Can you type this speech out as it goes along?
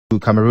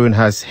Cameroon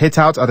has hit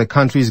out at the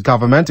country's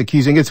government,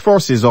 accusing its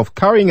forces of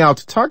carrying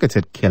out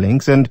targeted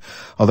killings and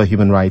other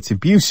human rights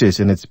abuses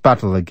in its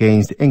battle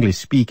against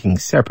English-speaking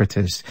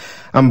separatists.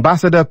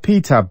 Ambassador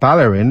Peter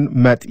Ballerin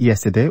met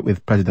yesterday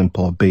with President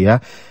Paul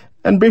Biya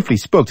and briefly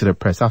spoke to the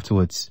press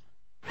afterwards.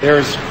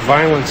 There's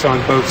violence on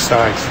both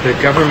sides. The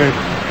government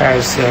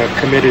has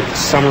committed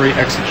summary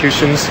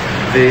executions.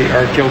 They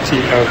are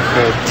guilty of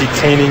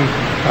detaining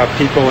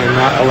people and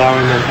not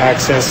allowing them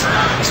access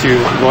to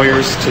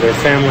lawyers, to their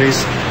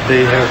families.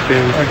 They have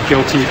been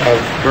guilty of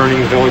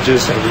burning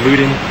villages and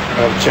looting,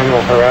 of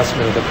general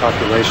harassment of the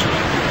population.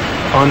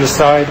 On the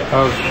side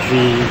of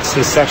the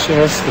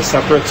secessionists, the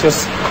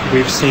separatists,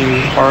 we've seen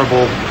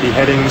horrible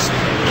beheadings,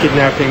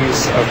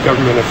 kidnappings of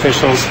government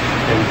officials,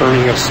 and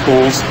burning of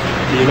schools.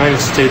 The United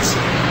States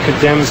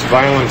condemns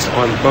violence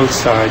on both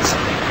sides.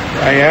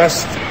 I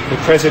asked the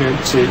President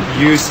to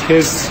use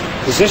his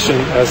position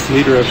as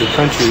leader of the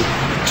country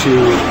to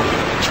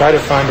try to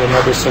find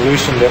another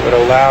solution that would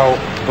allow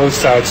both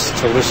sides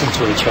to listen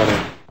to each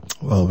other.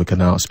 Well, we can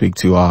now speak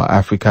to our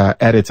Africa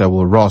editor,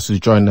 Will Ross, who's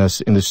joined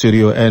us in the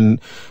studio. And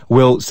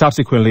Will,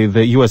 subsequently,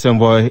 the U.S.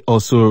 envoy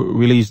also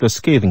released a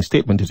scathing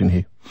statement, didn't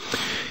he?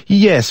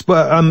 Yes,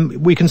 but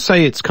we can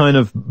say it's kind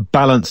of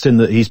balanced in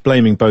that he's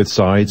blaming both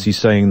sides. He's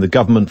saying the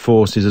government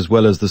forces as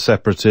well as the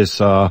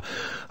separatists are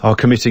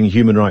committing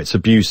human rights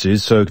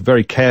abuses, so a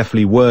very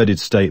carefully worded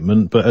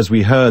statement. But as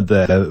we heard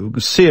there,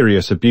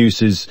 serious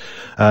abuses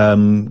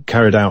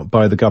carried out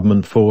by the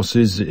government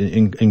forces,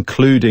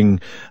 including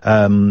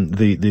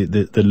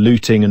the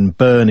looting and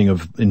burning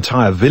of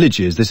entire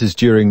villages. This is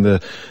during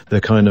the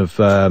kind of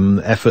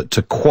effort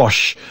to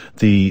quash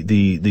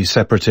the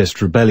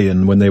separatist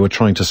rebellion when they were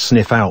trying to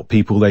sniff out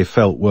people they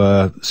felt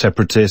were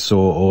separatists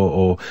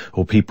or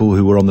people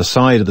who were on the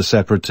side of the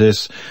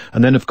separatists.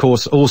 And then, of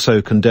course,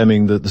 also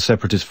condemning the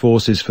separatist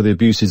forces for the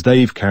abuses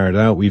they've carried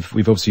out. We've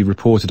obviously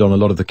reported on a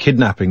lot of the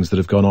kidnappings that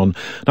have gone on.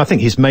 And I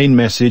think his main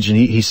message, and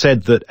he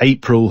said that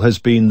April has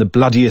been the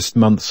bloodiest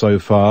month so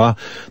far,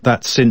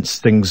 that since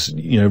things,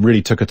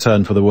 really took a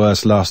turn for the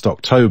worse last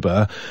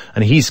October.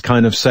 And he's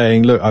kind of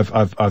saying, look,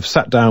 I've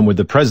sat down with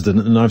the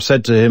president and I've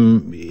said to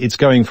him, it's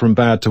going from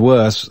bad to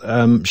worse.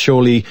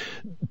 Surely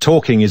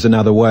talking is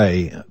another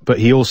way. But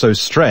he also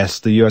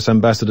stressed, the US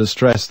ambassador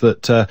stressed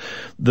that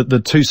the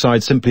two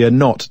sides simply are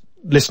not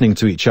listening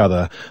to each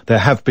other. There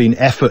have been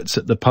efforts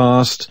at the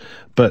past,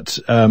 but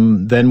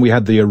then we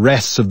had the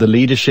arrests of the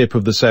leadership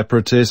of the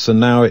separatists,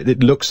 and now it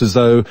looks as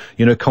though,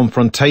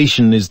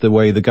 confrontation is the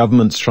way the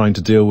government's trying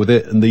to deal with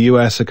it, and the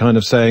US are kind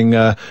of saying,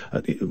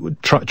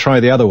 try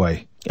the other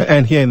way.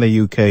 And here in the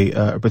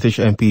UK, British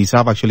MPs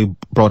have actually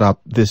brought up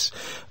this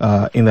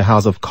in the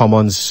House of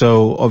Commons.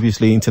 So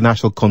obviously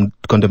international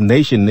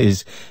condemnation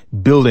is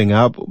building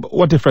up.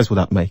 What difference would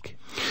that make?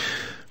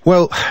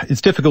 Well,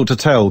 it's difficult to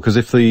tell, because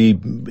if the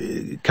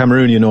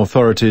Cameroonian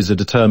authorities are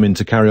determined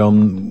to carry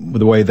on with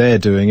the way they're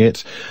doing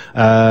it,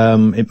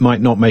 it might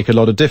not make a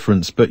lot of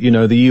difference. But,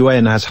 the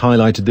UN has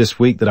highlighted this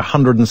week that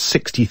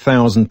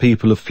 160,000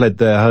 people have fled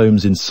their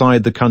homes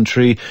inside the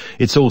country.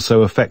 It's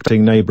also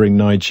affecting neighbouring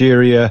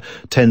Nigeria.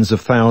 Tens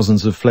of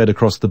thousands have fled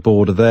across the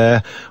border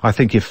there. I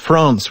think if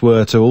France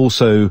were to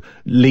also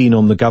lean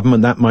on the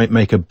government, that might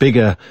make a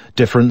bigger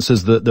difference,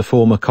 as the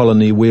former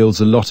colony wields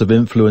a lot of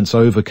influence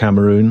over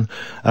Cameroon.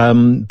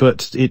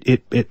 But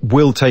it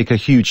will take a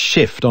huge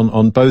shift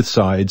on both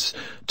sides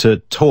to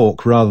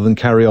talk rather than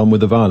carry on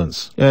with the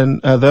violence.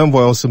 And the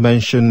envoy also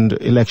mentioned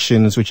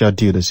elections which are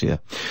due this year.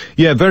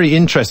 Yeah, very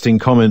interesting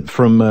comment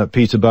from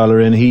Peter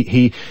Ballerin.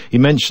 He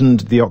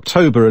mentioned the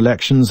October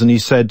elections, and he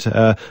said,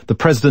 the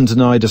president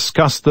and I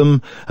discussed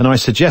them, and I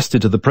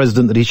suggested to the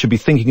president that he should be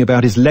thinking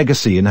about his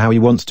legacy and how he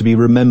wants to be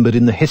remembered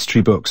in the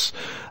history books.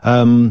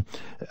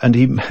 And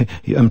he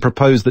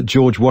proposed that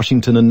George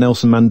Washington and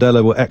Nelson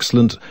Mandela were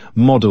excellent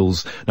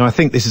models. Now, I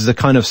think this is a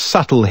kind of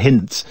subtle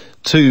hint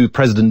to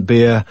President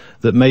Biya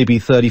that maybe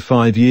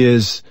 35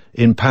 years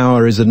in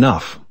power is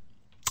enough.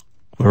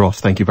 We're off.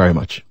 Thank you very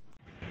much.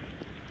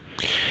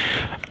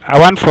 I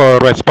want to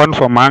respond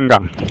for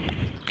Ngang.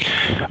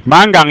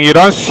 Ngang, you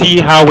don't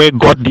see how we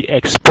got the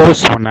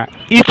exposed one.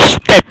 Each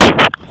step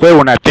where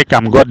when I take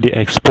got the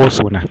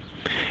exposed one.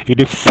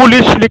 You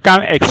foolishly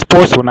can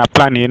expose on a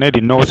plan, they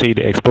know say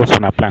the expose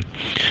on a plan.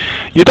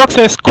 You don't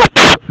say scope,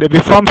 they be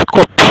from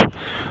scope,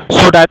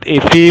 so that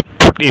if he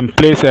put in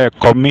place a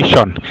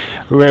commission,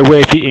 where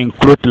if he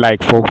include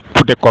like for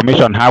put a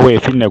commission, how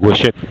if he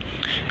negotiate.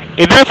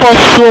 It therefore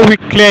show we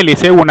clearly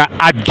say when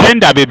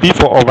agenda will be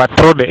for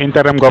overthrow the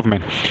interim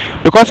government.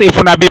 Because if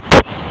we be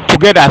put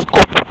together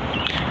scope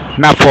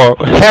now for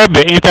help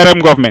the interim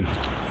government,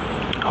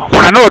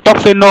 when I know talk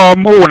say no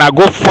more when I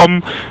go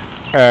from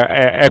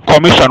a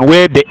commission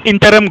where the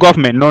interim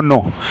government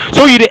no.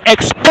 So you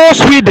expose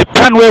with the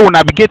plan where we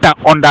navigate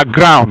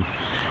underground.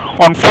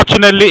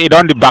 Unfortunately, it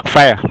don't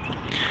backfire.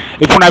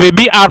 If we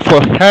be out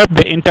for help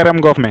the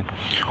interim government,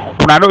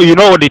 you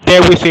know what they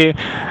tell we say,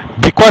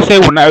 because they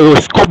will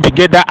scope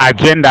together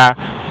agenda,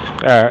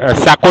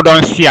 Sako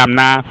don't see am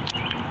now.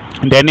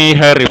 Then he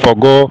hurry for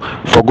go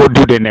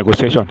do the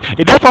negotiation.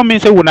 It therefore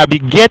means we be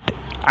get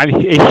a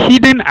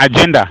hidden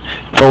agenda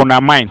for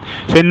una mind.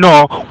 Say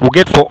no, we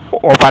get for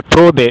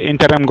overthrow the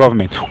interim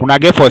government. Una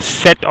get for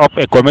set up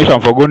a commission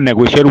for go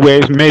negotiate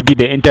where maybe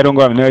the interim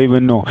government don't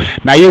even know.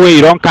 Now you way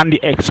you don't can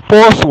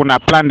expose una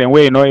plan the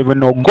way you don't even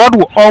know. God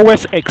will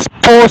always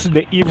expose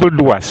the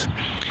evildoers.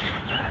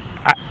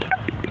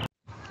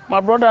 My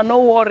brother,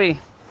 no worry.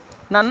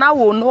 Now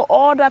we'll know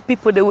all that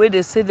people the way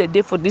they say they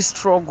did for this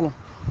struggle.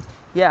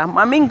 Yeah,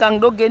 Ngang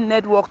don't get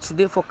network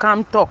today for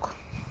calm talk.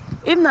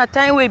 If na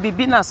time we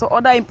be na so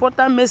other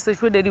important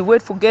message where they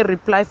wait for get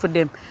reply for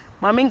them.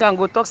 Ngang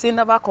go talk say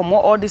never come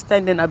all this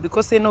time then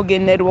because they no get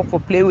network for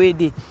play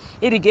with it.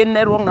 It get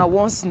network now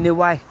once in a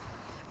while.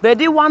 But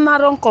the one that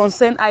don't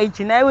concern IG,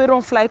 now we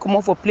don't fly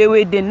come for play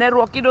with the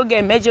network. You don't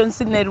get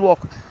emergency network.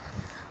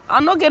 I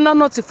no get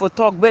nothing for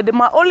talk, but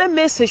my only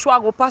message I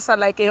go pass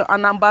like an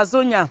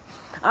Ambazonia.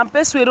 And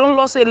plus we don't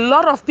lose a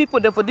lot of people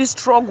there for this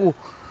struggle.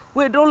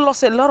 We don't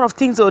lose a lot of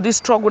things for this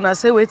struggle. And I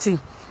say waiting.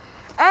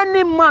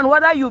 Any man,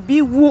 whether you be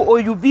who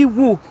or you be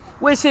who,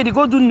 we say they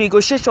go do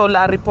negotiation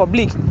La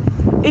Republic.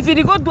 If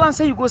you go do and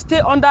say you go stay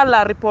under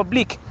La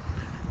Republic,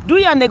 do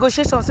your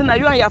negotiation, say now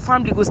you and your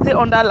family go stay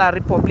under La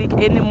Republic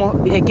anymore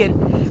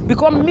again.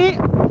 Because me,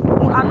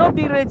 I not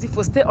be ready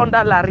for stay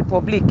under La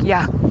Republic,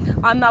 yeah.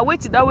 And I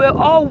wait that way,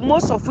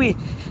 most of we,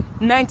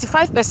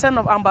 95%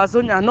 of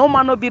Ambazonia, no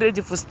man not be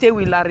ready for stay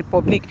with La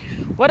Republic.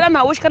 Whether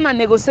now which kind of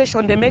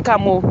negotiation they make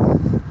them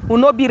will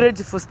not be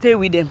ready for stay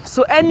with them.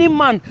 So any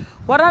man,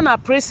 whether na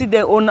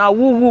president or na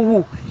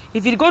woo,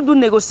 if you go do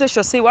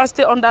negotiation, say want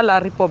stay under La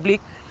Republic,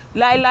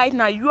 like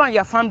now you and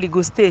your family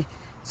go stay.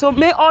 So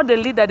may all the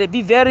leaders they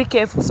be very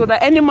careful so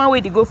that any man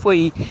where they go for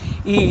if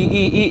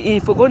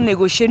we go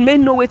negotiate, may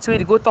know where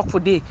to go talk for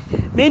day.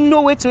 May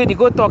know where to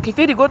go talk. If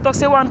they go talk,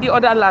 say one be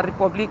other La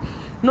Republic.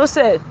 No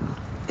say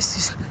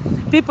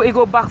people it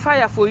go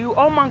backfire for you.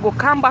 All man go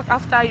come back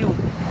after you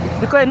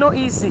because it's not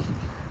easy.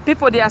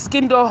 People their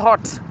skin don't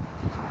hot.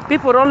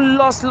 People don't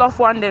lost love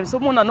one them.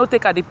 Someone not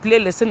take at the play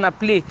lesson a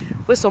play.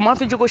 Where some man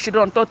go sit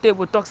on top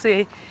table talk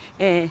say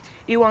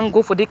he want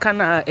go for the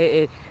kind of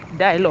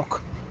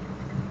dialogue.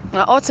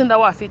 Now all things that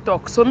what we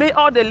talk. So may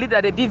all the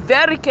leaders they be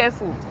very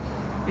careful.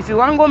 If you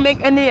want to go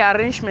make any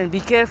arrangement, be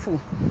careful.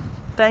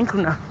 Thank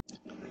you now.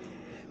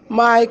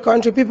 My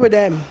country people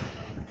them.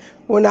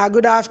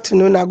 Good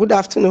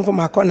afternoon for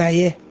my corner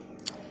here.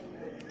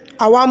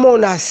 I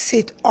want to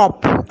sit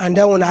up and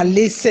then when I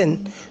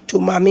listen to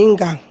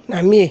Ngang.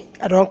 Now me,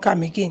 I don't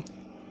come again.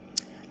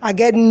 I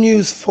get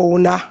news for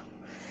una,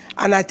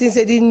 and I think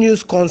that this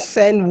news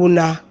concern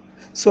una,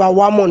 so I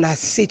want to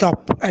sit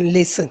up and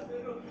listen.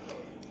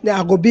 Then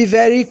I go be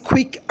very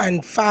quick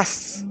and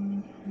fast.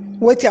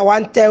 What I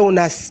want to tell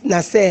una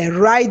say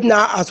right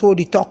now as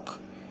we talk,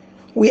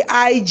 we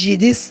IG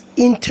this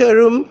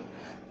interim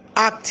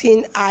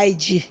acting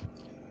IG.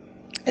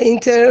 This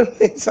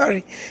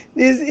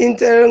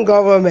interim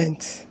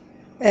government,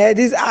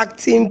 this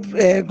acting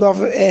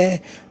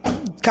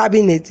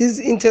cabinet, this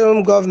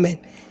interim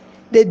government,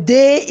 the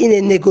day in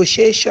a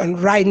negotiation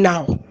right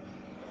now,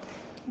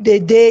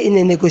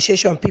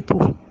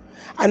 people,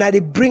 and I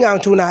bring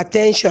out to our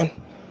attention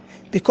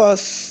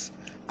because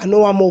I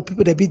know more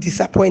people that be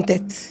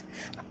disappointed.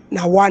 And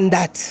I want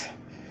that,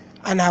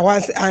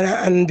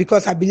 and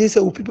because I believe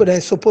so people that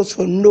are supposed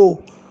to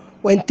know.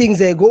 When things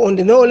they go on,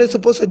 they're not only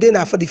supposed to do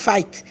now for the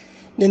fight.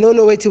 They don't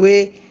know what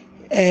way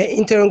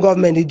interim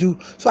government they do.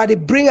 So I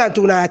bring it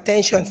to our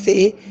attention.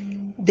 Say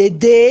the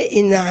day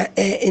in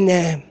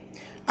a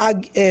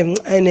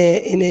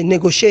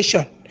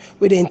negotiation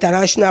with the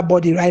international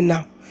body right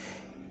now.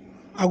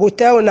 I go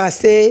tell and I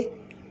say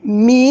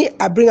me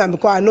I bring them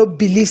because I don't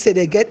believe say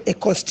they get a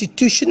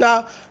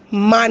constitutional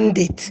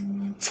mandate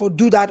for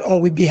do that on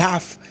we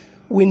behalf.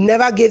 We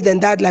never gave them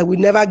that like we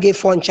never gave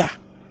Foncha.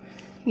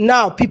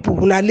 Now, people,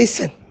 when I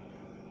listen,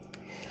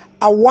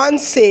 I want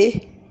to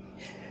say,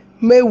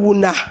 may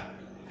una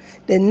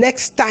the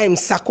next time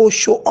Sako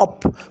show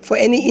up for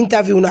any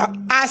interview, now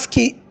ask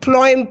it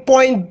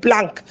point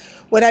blank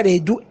whether they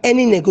do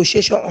any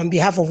negotiation on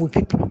behalf of the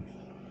people.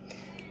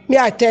 Me,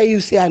 I tell you,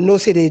 say I know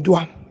say they do.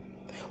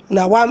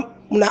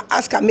 Una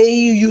ask her, may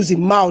you use the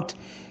mouth,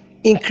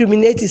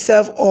 incriminate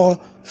himself or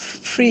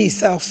free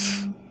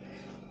himself.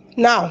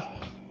 Now,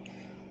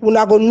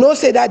 una go know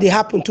say that they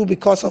happen too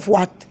because of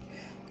what?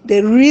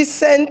 The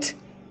recent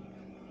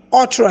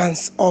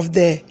utterance of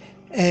the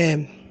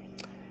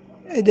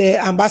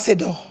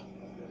ambassador,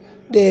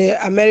 the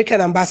American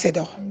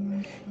ambassador.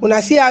 When I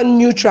see how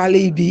neutral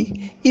he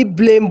be, he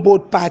blame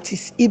both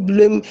parties. He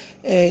blame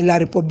La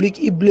Republique,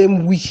 he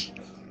blame we.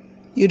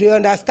 You do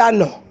understand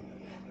no?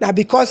 Now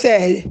because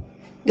they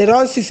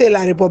don't see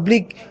La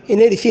Republique,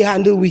 if he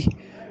handle we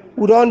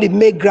don't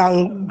make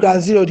ground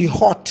zero the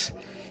hot.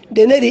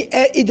 They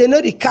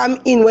know they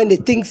come in when they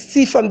think,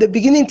 see from the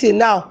beginning till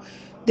now,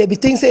 they be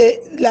think say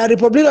La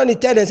Republique on the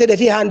tell and say that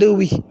he handle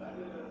we.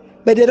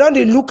 But they don't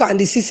look and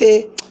they see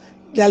say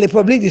La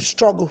Republique they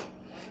struggle.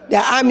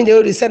 Their army they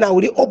already said I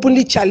will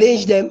openly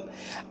challenge them.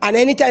 And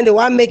anytime they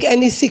want to make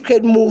any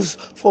secret moves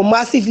for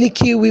massively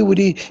kill we with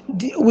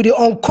the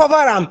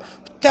uncover them,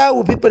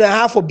 tell people that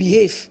how to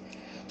behave.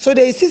 So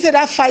they see say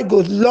that fight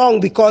goes long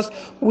because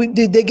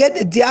they get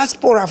the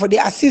diaspora for the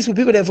assist with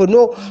people that for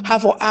know how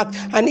to act.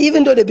 And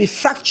even though they be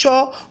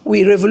fracture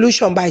with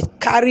revolution by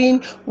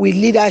carrying with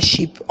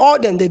leadership, all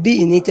them they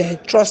be in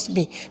it. Trust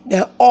me,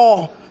 they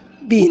all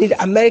be in it.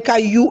 America,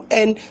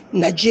 UN,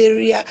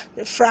 Nigeria,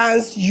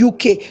 France,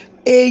 UK,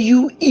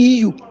 AU,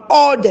 EU,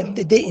 all them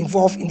they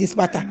involved in this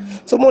matter.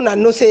 So Mona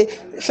know say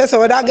first of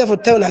all that get for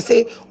tell us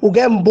say we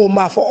get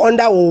bomber for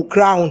under our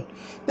ground.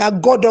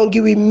 That God don't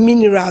give we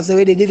minerals the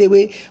way they did the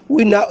way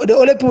we now the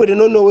only people they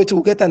don't know where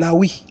to get and are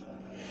we.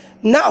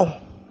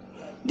 Now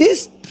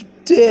this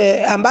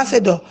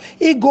ambassador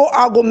he go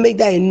make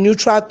that a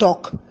neutral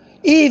talk.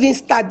 He even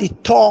start the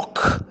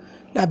talk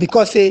now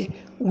because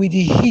with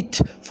the heat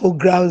for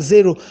ground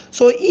zero.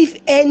 So if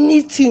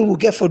anything we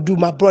get for do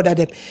my brother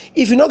them,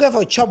 if you not get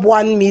for chop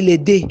 1 meal a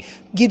day,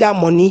 give that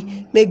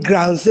money, make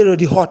ground zero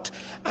the hot.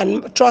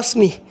 And trust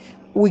me,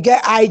 we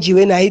get IG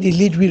when I the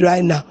lead with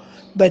right now.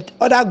 But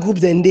other groups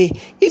than they,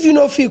 if you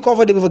don't feel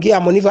comfortable for give her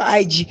money for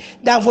IG,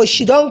 then for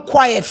she don't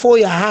quiet for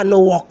your hand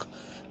no work.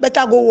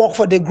 Better go work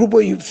for the group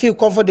where you feel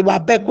comfortable.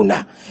 Back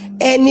una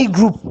any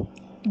group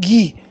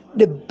give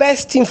the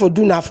best thing for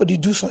do now for the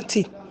do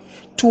something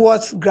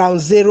towards ground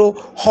zero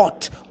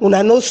hot.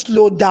 Una no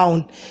slow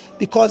down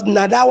because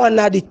now that one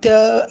now they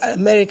tell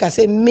America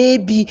say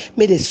maybe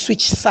they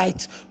switch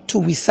side to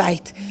we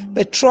side.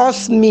 But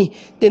trust me,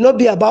 they not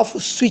be about to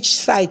switch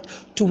side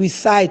to we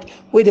side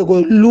where they go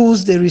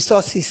lose the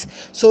resources.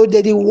 So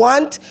they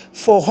want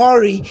for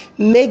hurry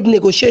make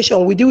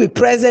negotiation with you with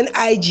present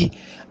IG.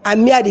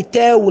 And me at the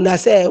tell una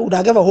say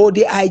una give a hold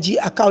the IG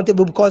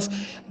accountable because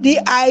the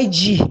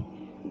IG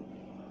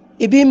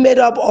it be made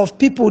up of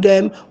people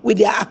them with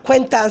their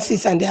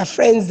acquaintances and their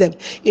friends them.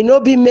 It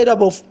not be made up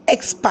of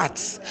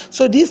experts.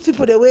 So these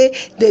people the way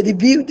they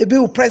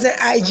be present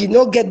IG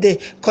not get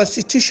the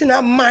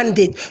constitutional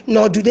mandate,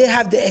 nor do they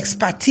have the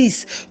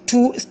expertise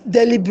to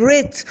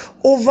deliberate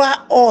over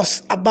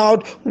us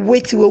about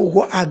what we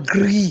will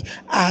agree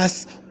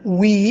as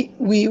we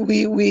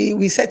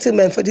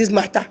settlement for this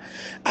matter.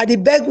 At the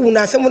beg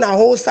una say una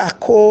hold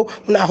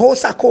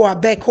sako a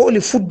beg holy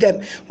food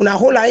them una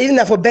hold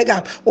even for beg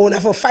am or una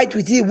for fight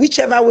with you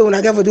whichever way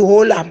una get for the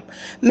whole am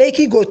make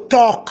it go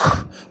talk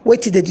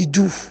what did they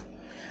do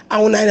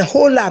and una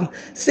hold am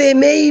say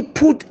may he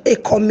put a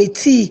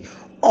committee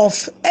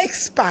of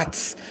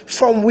experts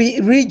from we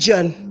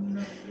region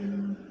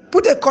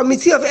put a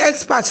committee of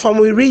experts from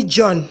we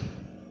region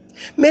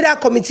make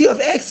that committee of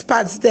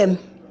experts them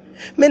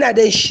men that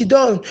she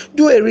don't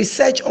do a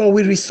research on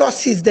we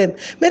resources them.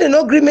 Men they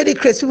not agree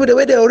medical people the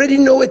way they already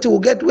know where to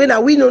get.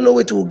 When we don't know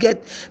where to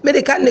get, men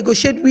they can't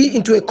negotiate we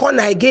into a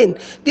corner again.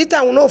 This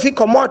time we know if we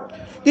come out.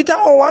 This time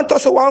all one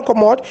toss or one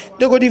come out,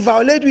 they go to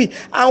violate we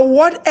and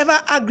whatever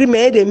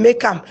agreement they make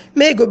them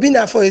may go be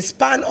there for a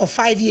span of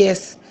 5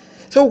 years.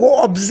 So we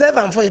go observe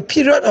them for a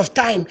period of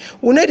time.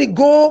 We need to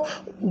go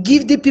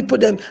give the people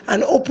them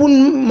an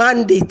open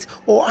mandate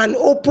or an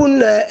open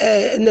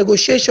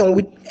negotiation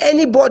with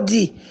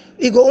anybody.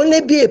 It will only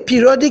be a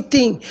periodic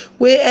thing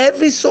where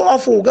every so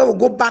often we'll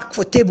go back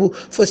for table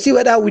for see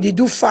whether we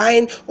do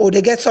fine or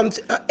they get some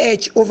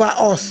edge over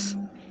us.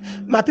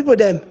 My people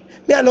them,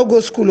 me I no go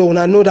school on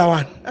I know that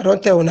one. I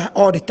don't tell una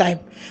all the time.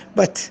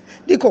 But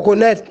the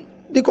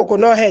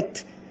coconut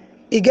head,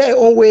 it get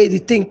own way they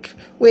think,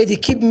 where they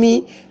keep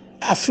me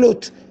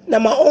afloat. Now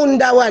my own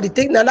that way they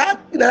take now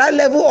that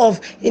level of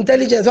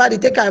intelligence why they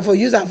take time for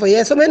use and for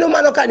years. So many no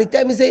man can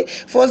tell me say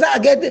for that I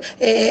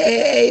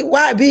get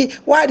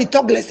why they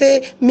talk let's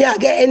say me I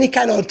get any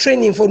kind of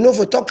training for no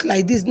for talk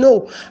like this.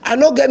 No, I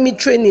not get me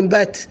training,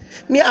 but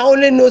me I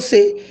only know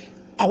say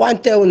I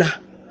want tell now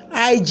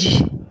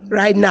IG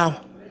right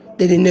now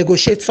they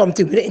negotiate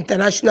something with the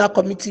international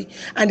committee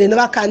and they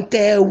never can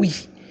tell we.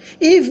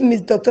 If Miss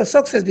Dr.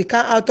 Success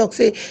become out talk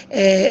say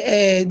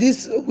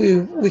this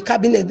we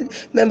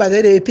cabinet members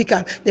they pick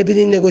up they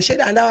be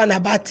negotiate and that one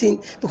a bad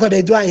thing because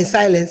they do it in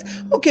silence.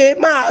 Okay,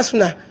 ma ask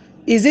now,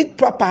 is it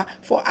proper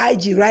for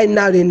IG right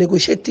now they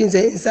negotiate things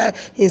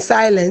in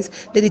silence?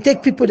 They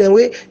take people the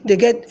way they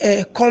get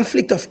a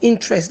conflict of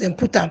interest and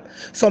put them.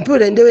 Some people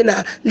then they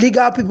na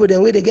legal people the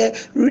way they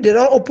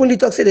don't openly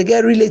talk say they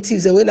get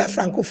relatives the way na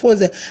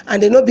francophones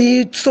and they not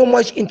be so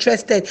much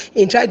interested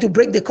in trying to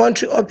break the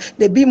country up.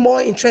 They be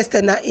more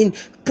interested now in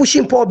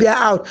pushing poor bear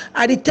out.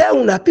 I tell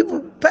una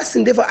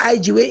person there for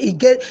IG where he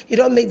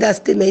don't make that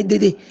statement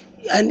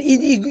and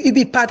he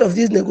be part of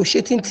these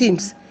negotiating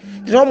teams.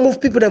 They don't move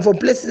people them from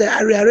places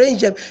and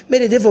rearrange them,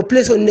 make them for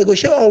place on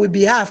negotiate on with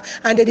behalf,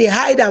 and then they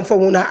hide them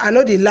from una. I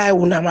know they lie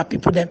una my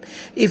people them.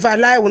 If I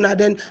lie una,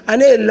 then I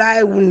know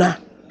lie una.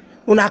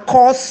 Una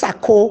call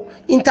Sako,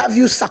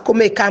 interview Sako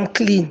make come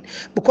clean.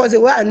 Because the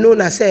way I know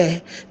I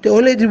say the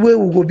only way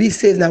we will be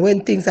safe now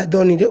when things are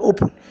done in the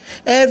open.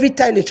 Every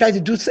time they try to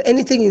do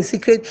anything in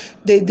secret,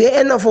 they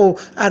end up for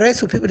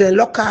arrest people, they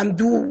lock them,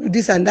 do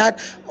this and that.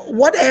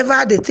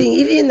 Whatever the thing,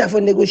 even if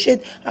we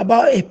negotiate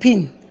about a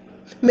pin.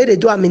 May they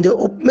do them in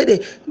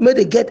the may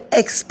they get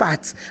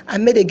experts,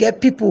 and may they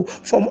get people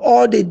from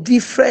all the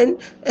different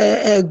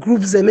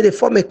groups, and may they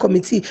form a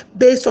committee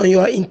based on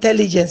your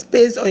intelligence,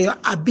 based on your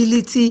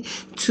ability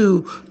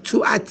to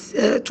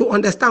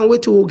understand where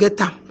to get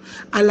them.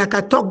 And like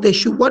I talked, they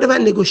should, whatever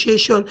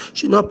negotiation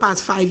should not pass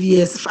 5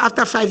 years.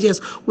 After 5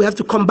 years, we have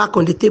to come back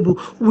on the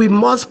table. We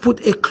must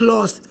put a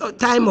clause, a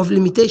time of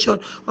limitation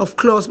of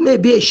clause,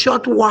 maybe a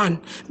short one,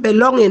 but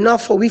long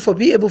enough for we for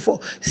be able to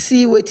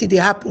see what they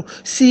happen,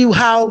 see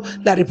how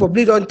the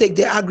Republic don't take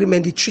the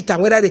agreement, they treat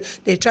them, whether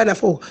they try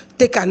to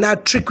take and now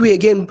trick we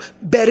again,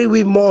 bury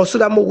we more, so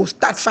that we will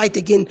start fight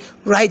again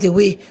right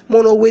away.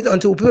 More no wait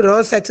until people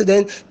don't settle,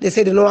 then they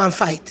say they don't want to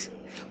fight.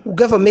 We'll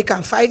go for make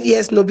them 5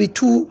 years, not be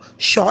too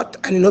short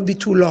and not be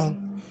too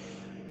long.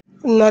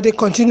 Now the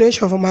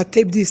continuation from my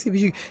tape this,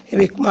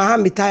 make my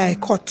hand be tired, I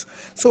cut.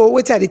 So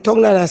wait at the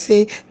tongue and I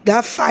say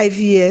that 5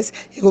 years,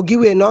 it will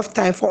give you enough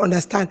time for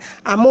understand.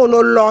 I'm no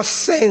lost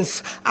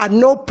sense. At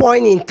no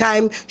point in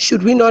time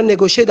should we not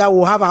negotiate that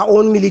we'll have our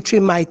own military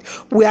might.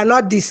 We are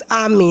not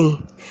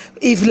disarming.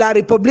 If La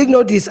Republic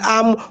no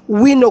disarm,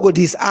 we no go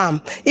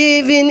disarm.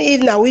 Even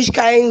if now which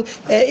kind,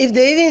 if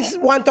they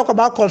even want to talk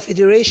about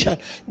confederation,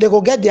 they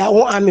go get their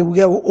own army, we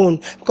get our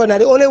own. Because now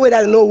the only way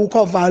that they know who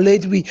can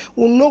violate, we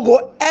will no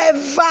go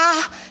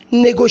ever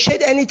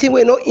negotiate anything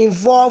we not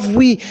involve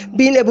we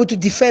being able to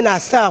defend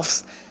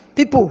ourselves.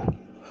 People,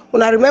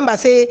 when I remember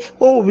say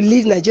when we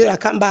leave Nigeria,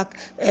 come back,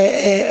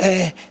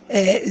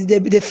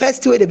 the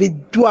first way they be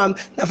do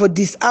for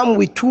disarm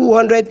with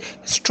 200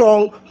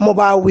 strong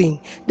mobile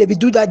wing. They be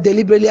do that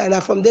deliberately, and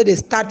from there they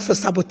start for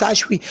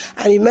sabotage we.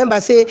 And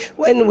remember say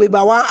when we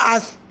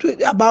asked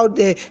about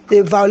the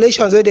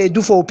violations that they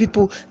do for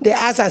people, they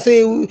ask and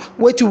say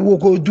what you will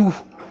go do.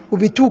 Will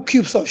be 2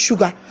 cubes of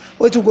sugar.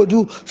 What to go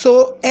do?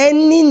 So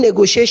any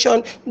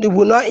negotiation that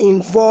will not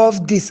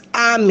involve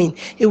disarming.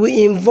 It will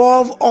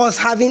involve us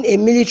having a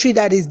military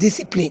that is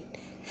disciplined.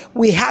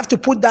 We have to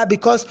put that,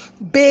 because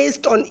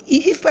based on,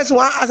 if person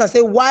want to ask and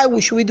say why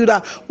should we do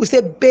that, we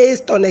say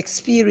based on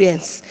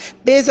experience.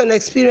 Based on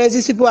experience,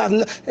 these people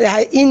they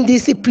are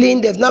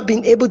indisciplined. They've not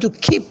been able to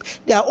keep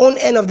their own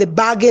end of the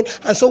bargain,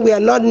 and so we are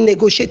not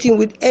negotiating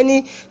with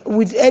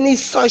any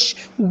such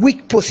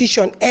weak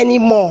position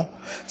anymore.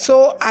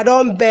 So I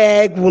don't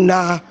beg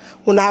una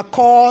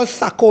call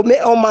Sako,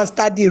 make all man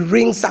start the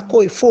ring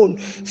Sako a phone.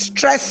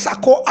 Stress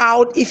Sako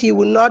out if he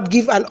will not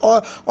give an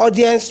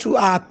audience to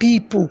our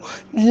people.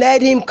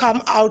 Let him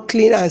come out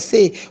clean and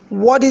say,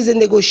 what is the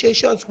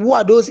negotiations? Who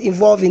are those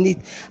involved in it?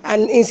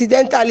 And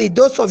incidentally,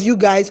 those of you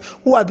guys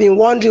who have been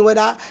wondering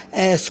whether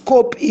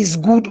scope is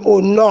good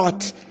or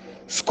not,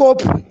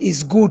 scope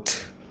is good.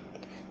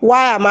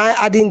 Why am I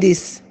adding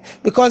this?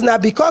 Because now,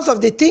 because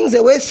of the things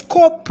the way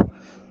scope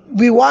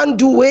we want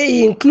to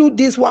we include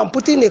this one,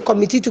 putting a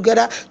committee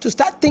together to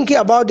start thinking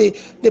about the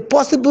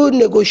possible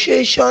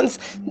negotiations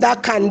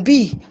that can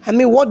be. I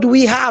mean, what do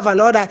we have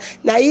and all that?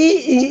 Now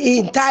he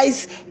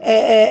entice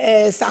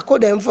Sako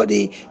them for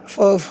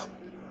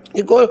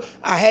you go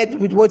ahead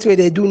with what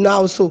they do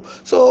now. So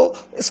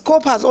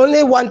Scope has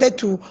only wanted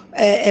to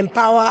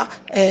empower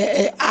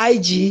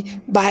IG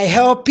by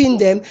helping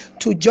them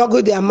to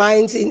juggle their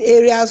minds in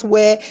areas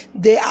where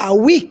they are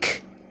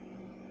weak.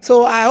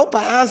 So I hope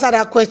I answered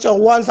that question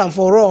once and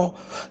for all.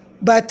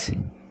 But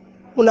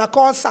when I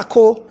call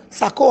Sako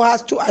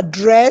has to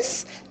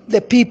address the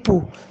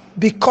people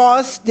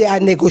because they are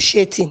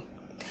negotiating.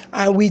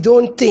 And we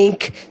don't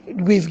think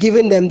we've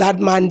given them that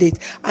mandate.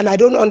 And I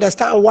don't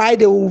understand why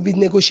they will be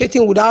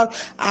negotiating without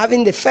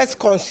having the first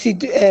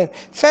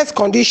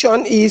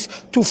condition is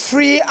to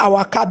free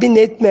our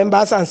cabinet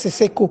members and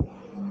Sisiku.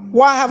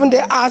 Why haven't they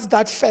asked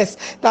that first?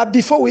 That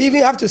before we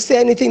even have to say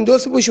anything,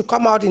 those people should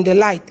come out in the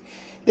light.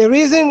 The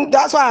reason,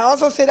 that's why I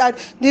also say that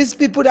these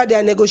people that they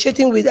are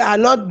negotiating with are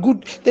not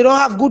good, they don't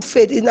have good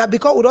faith. It's not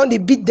because we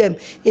don't beat them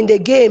in the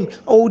game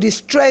or we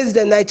distress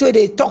them until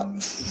they talk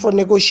for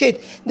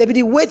negotiate. They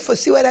be wait for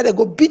see whether they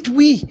go beat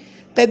we.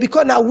 But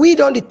because now we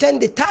don't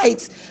attend the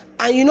tithes,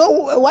 and you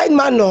know, a white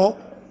man no,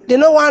 they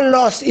no one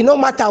lost. It no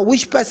matter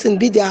which person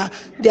be their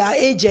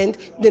agent,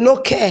 they no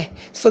care.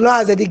 So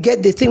now as they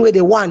get the thing where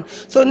they want.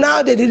 So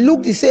now they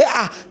look, they say,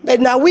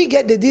 but now we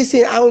get this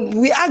thing and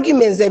we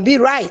arguments and be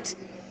right.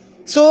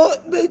 So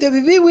they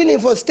will be willing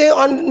for stay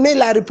on, may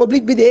La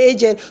Republic be the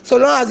agent, so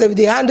long as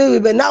they handle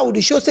it. But now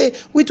the show say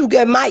we to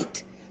get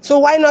might. So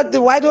why not?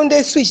 Why don't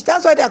they switch?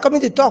 That's why they are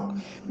coming to talk.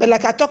 But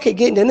like I talk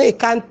again, they know they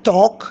can't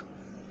talk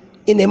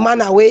in a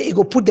manner where it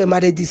will put them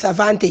at a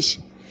disadvantage.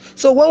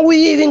 So when we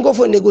even go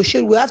for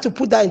negotiation, we have to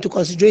put that into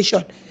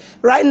consideration.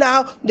 Right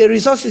now, the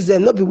resources they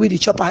not be with the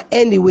chopper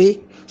anyway.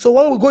 So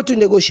when we go to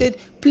negotiate,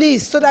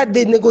 please, so that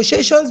the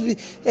negotiations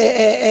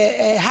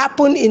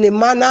happen in a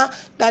manner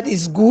that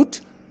is good,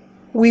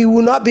 we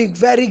will not be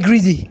very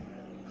greedy.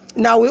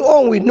 Now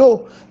we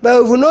know,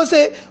 but we know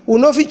say we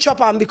know if we chop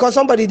them because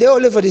somebody they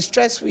only for the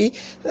stress free.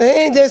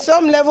 There's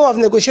some level of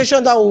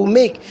negotiation that we will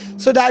make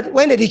so that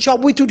when they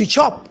chop, we do the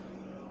chop.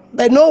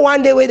 But no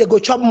one day where they go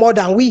chop more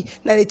than we.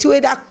 Now the two way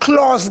that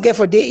clause get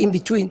for day in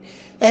between.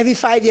 every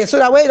 5 years, so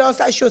that when it don't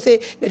start show say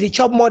that they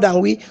chop more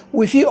than we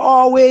feel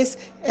always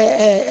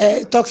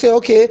talk say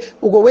okay,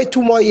 we go wait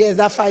 2 more years,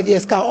 that 5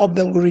 years can up,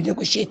 then we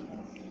renegotiate.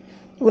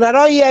 Una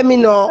don't hear me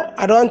no,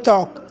 I don't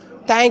talk.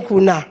 Thank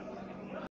you now.